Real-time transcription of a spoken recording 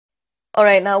All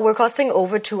right, now we're crossing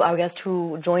over to our guest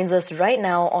who joins us right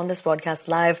now on this broadcast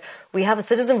live. We have a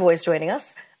citizen voice joining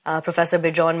us, Professor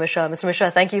Bejon Misra. Mr.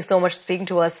 Misra, thank you so much for speaking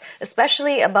to us,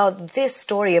 especially about this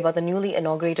story about the newly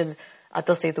inaugurated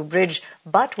Atal Setu bridge.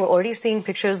 But we're already seeing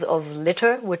pictures of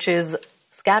litter, which is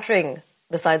scattering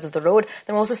the sides of the road.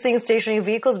 Then we're also seeing stationary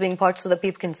vehicles being parked so that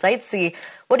people can sightsee.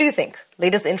 What do you think?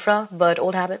 Latest infra, but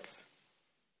old habits?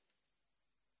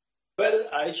 Well,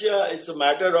 Aisha, it's a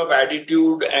matter of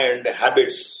attitude and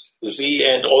habits, you see,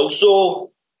 and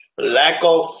also lack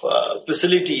of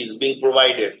facilities being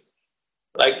provided.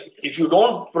 Like if you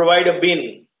don't provide a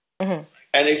bin, Hmm.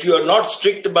 and if you are not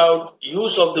strict about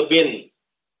use of the bin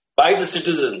by the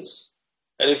citizens,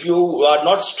 and if you are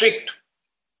not strict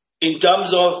in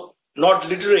terms of not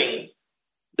littering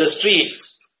the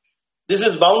streets, this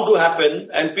is bound to happen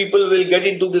and people will get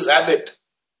into this habit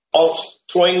of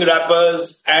throwing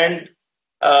wrappers and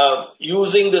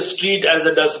using the street as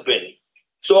a dustbin.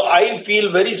 So I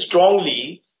feel very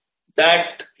strongly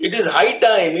that it is high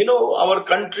time, our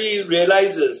country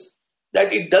realizes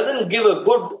that it doesn't give a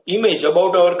good image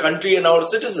about our country and our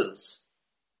citizens.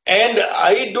 And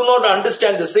I do not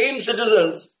understand the same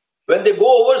citizens when they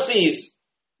go overseas,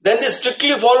 then they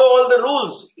strictly follow all the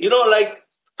rules. Like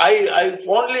I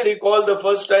fondly recall the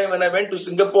first time when I went to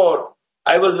Singapore,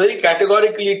 I was very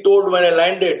categorically told when I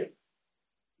landed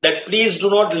that please do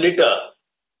not litter.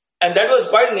 And that was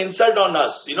quite an insult on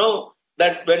us,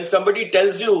 that when somebody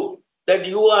tells you that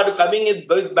you are coming in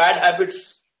with bad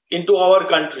habits into our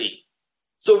country.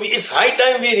 So it's high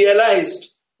time we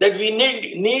realized that we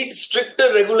need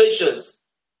stricter regulations,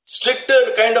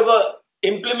 stricter kind of a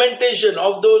implementation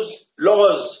of those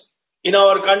laws in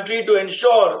our country to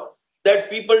ensure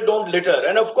that people don't litter.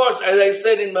 And of course, as I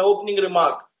said in my opening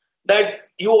remark, that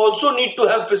you also need to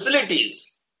have facilities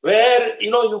where,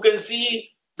 you can see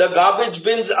the garbage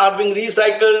bins are being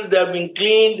recycled, they are being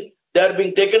cleaned, they are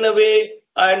being taken away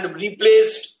and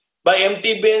replaced by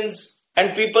empty bins,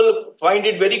 and people find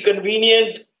it very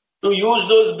convenient to use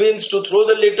those bins to throw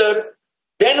the litter.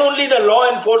 Then only the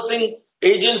law enforcing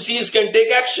agencies can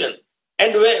take action.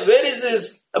 And where is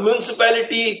this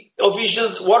municipality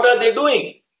officials? What are they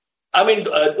doing? I mean,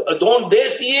 don't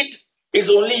they see it? Is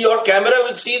only your camera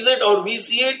which sees it or we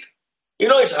see it?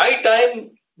 It's high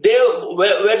time they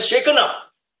were shaken up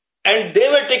and they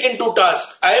were taken to task.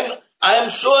 I am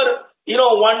sure,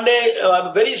 one day,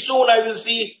 very soon I will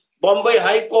see Bombay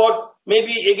High Court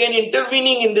maybe again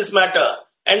intervening in this matter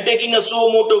and taking a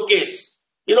suo moto case,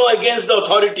 against the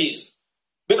authorities.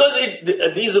 Because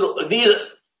these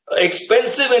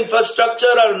expensive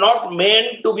infrastructure are not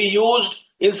meant to be used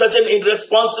in such an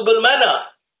irresponsible manner.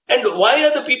 And why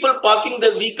are the people parking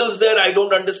their vehicles there? I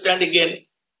don't understand again.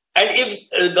 And if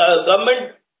the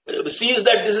government sees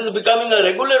that this is becoming a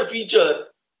regular feature,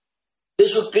 they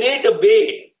should create a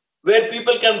bay where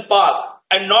people can park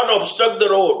and not obstruct the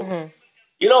road.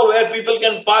 Mm-hmm. Where people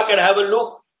can park and have a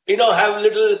look, have a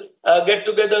little get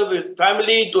together with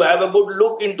family to have a good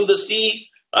look into the sea.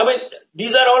 I mean,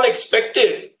 these are all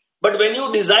expected. But when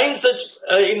you design such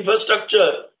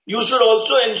infrastructure, you should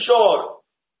also ensure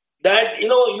that,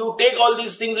 you take all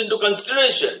these things into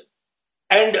consideration.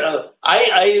 And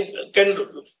I can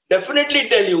definitely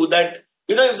tell you that,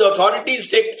 if the authorities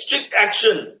take strict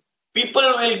action, people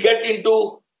will get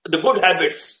into the good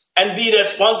habits and be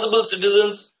responsible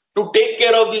citizens to take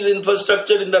care of this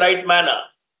infrastructure in the right manner.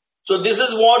 So this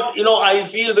is what, I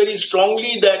feel very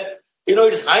strongly that,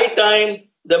 it's high time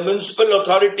the municipal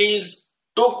authorities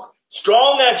took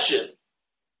strong action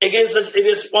against such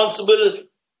irresponsible,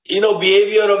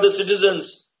 behavior of the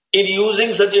citizens in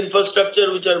using such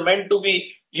infrastructure which are meant to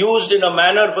be used in a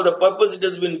manner for the purpose it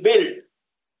has been built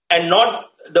and not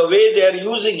the way they are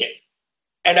using it.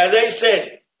 And as I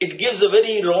said, it gives a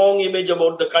very wrong image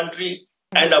about the country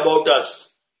and about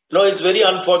us. It's very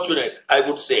unfortunate, I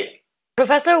would say.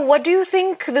 Professor, what do you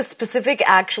think the specific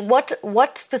action,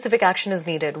 what specific action is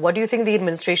needed? What do you think the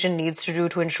administration needs to do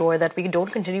to ensure that we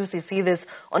don't continuously see this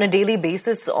on a daily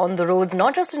basis on the roads,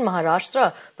 not just in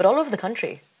Maharashtra, but all over the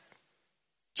country?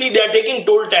 See, they are taking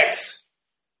toll tax.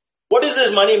 What is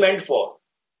this money meant for?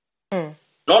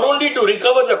 Not only to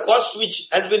recover the cost which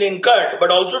has been incurred,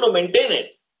 but also to maintain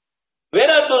it. Where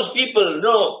are those people,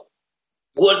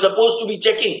 who are supposed to be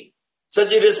checking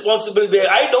such irresponsible behavior?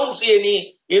 I don't see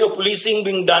any, policing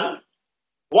being done.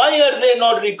 Why are they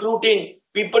not recruiting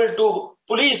people to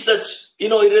police such,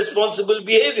 irresponsible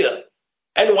behavior?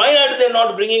 And why are they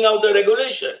not bringing out a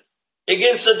regulation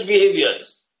against such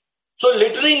behaviors? So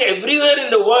littering everywhere in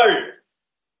the world,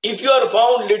 if you are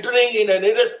found littering in an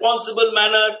irresponsible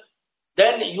manner,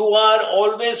 then you are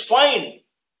always fined.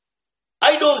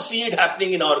 I don't see it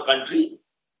happening in our country.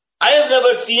 I have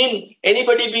never seen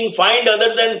anybody being fined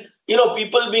other than,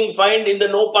 people being fined in the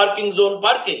no parking zone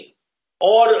parking,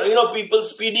 or, people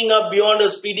speeding up beyond a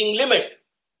speeding limit.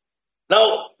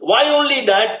 Now, why only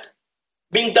that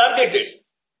being targeted?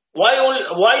 Why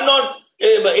not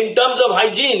in terms of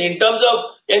hygiene, in terms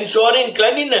of ensuring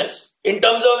cleanliness, in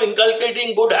terms of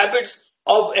inculcating good habits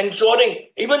of ensuring,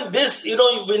 even this,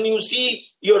 when you see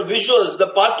your visuals,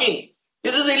 the parking,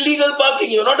 this is illegal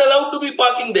parking. You're not allowed to be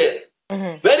parking there.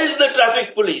 Mm-hmm. Where is the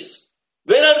traffic police?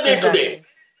 Where are they today?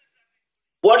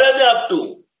 What are they up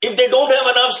to? If they don't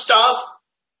have enough staff,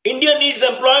 India needs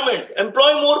employment.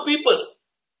 Employ more people.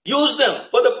 Use them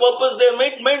for the purpose they're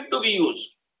meant to be used.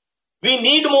 We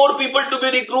need more people to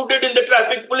be recruited in the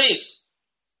traffic police.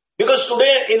 Because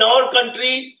today in our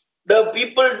country, the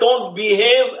people don't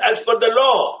behave as per the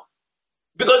law.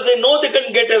 Because they know they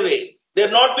can get away.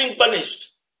 They're not being punished.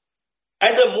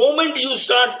 And the moment you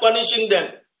start punishing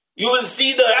them, you will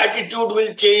see the attitude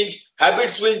will change,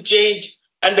 habits will change,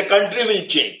 and the country will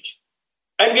change.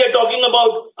 And we are talking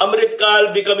about Amrit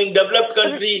Kal becoming developed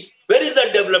country. Where is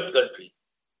that developed country?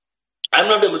 I'm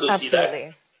not able to see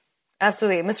that.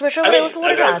 Absolutely. Mr. Mishra, I also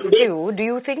wanted to ask you, do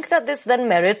you think that this then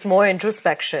merits more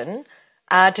introspection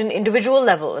at an individual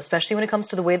level, especially when it comes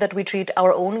to the way that we treat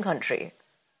our own country?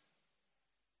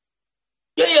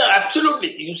 Yeah,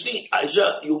 absolutely. You see,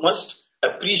 Aisha, you must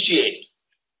appreciate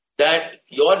that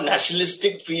your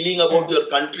nationalistic feeling about your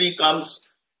country comes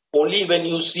only when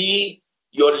you see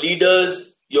your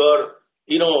leaders, your,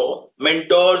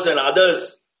 mentors and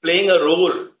others playing a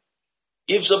role.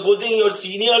 If supposing your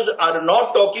seniors are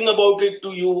not talking about it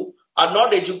to you, are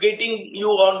not educating you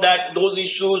on those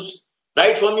issues,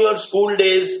 right from your school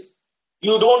days,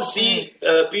 you don't see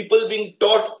people being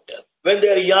taught when they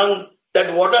are young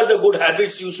that what are the good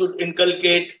habits you should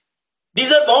inculcate.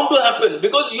 These are bound to happen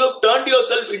because you have turned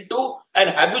yourself into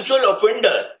an habitual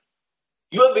offender.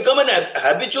 You have become an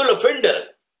habitual offender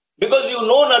because you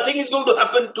know nothing is going to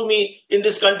happen to me in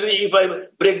this country if I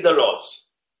break the laws.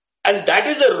 And that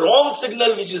is a wrong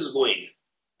signal which is going.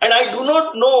 And I do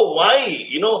not know why,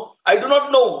 I do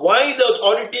not know why the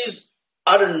authorities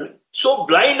are so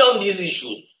blind on these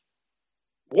issues.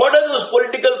 What are those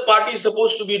political parties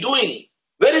supposed to be doing?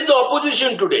 Where is the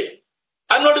opposition today?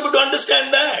 I'm not able to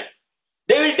understand that.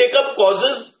 They will take up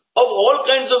causes of all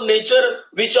kinds of nature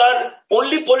which are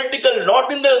only political,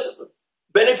 not in the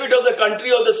benefit of the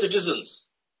country or the citizens.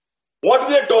 What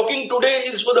we are talking today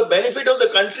is for the benefit of the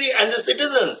country and the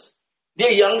citizens.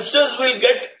 The youngsters will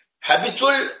get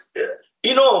habitual,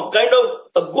 kind of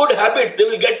a good habits. They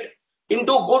will get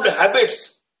into good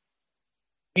habits.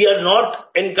 We are not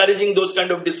encouraging those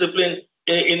kind of discipline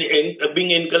in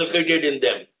being inculcated in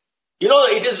them.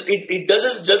 It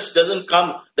doesn't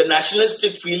come. The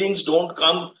nationalistic feelings don't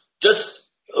come just,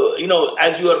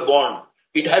 as you are born.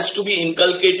 It has to be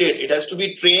inculcated. It has to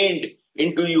be trained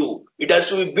into you. It has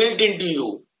to be built into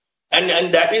you.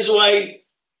 And that is why,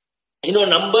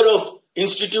 number of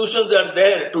institutions are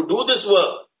there to do this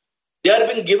work. They are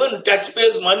being given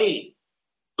taxpayers' money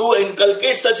to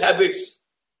inculcate such habits.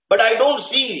 But I don't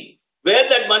see where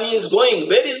that money is going.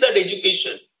 Where is that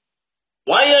education?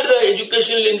 Why are the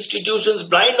educational institutions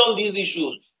blind on these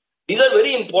issues? These are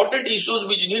very important issues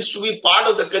which needs to be part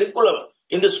of the curriculum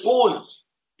in the schools,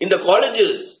 in the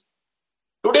colleges.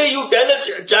 Today you tell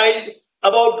a child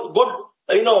about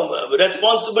good,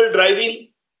 responsible driving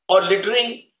or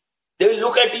littering, they will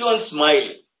look at you and smile.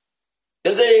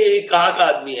 They'll say, kaha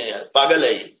ka aadmi hai yaar, pagal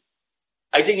hai ye.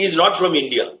 I think he's not from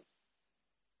India.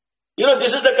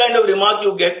 This is the kind of remark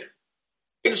you get.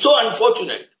 It's so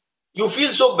unfortunate. You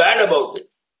feel so bad about it.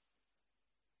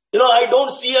 I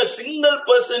don't see a single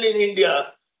person in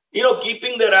India,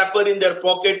 keeping the wrapper in their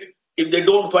pocket if they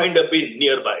don't find a bin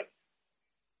nearby.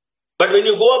 But when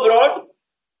you go abroad,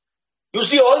 you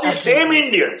see all these same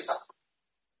Indians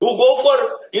who go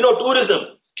for,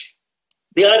 tourism.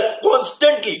 They are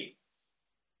constantly,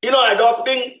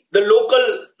 adopting the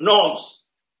local norms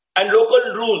and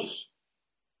local rules.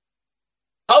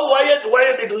 Why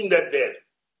are they doing that there?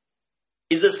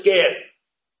 Is a scare.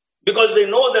 Because they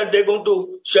know that they're going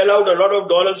to shell out a lot of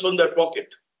dollars from their pocket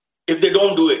if they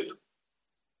don't do it.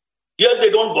 Here they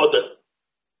don't bother.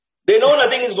 They know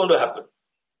nothing is going to happen.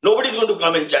 Nobody's going to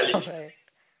come and challenge. Okay.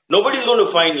 Nobody's going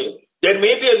to fine you. There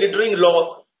may be a littering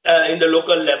law in the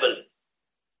local level,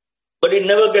 but it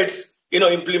never gets,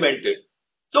 implemented.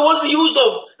 So what's the use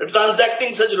of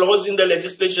transacting such laws in the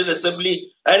legislation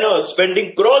assembly and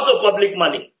spending crores of public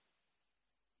money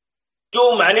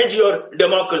to manage your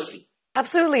democracy?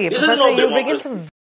 Absolutely. Professor, you bring in some